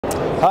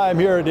Hi, I'm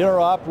here at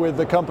Interop with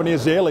the company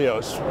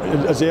Azaleos.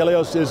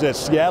 Azaleos is a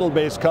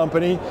Seattle-based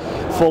company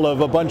full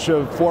of a bunch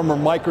of former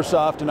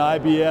Microsoft and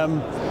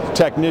IBM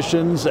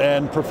technicians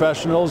and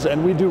professionals,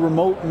 and we do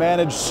remote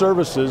managed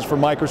services for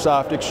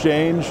Microsoft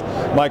Exchange,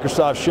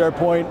 Microsoft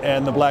Sharepoint,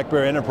 and the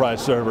Blackberry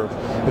Enterprise server.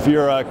 If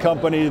you're a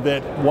company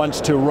that wants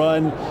to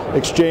run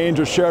Exchange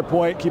or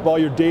SharePoint, keep all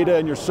your data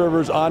and your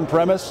servers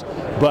on-premise,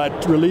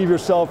 but relieve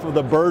yourself of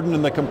the burden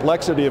and the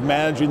complexity of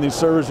managing these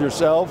servers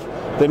yourself,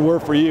 then we're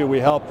for you. We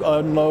help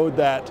unload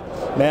that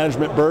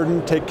management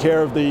burden, take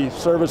care of the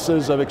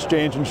services of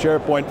Exchange and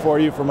SharePoint for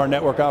you from our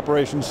Network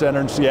Operations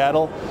Center in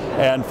Seattle,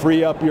 and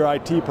free up your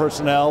IT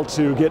personnel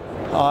to get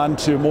on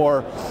to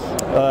more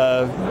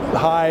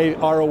high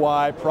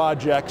ROI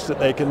projects that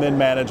they can then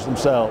manage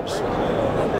themselves.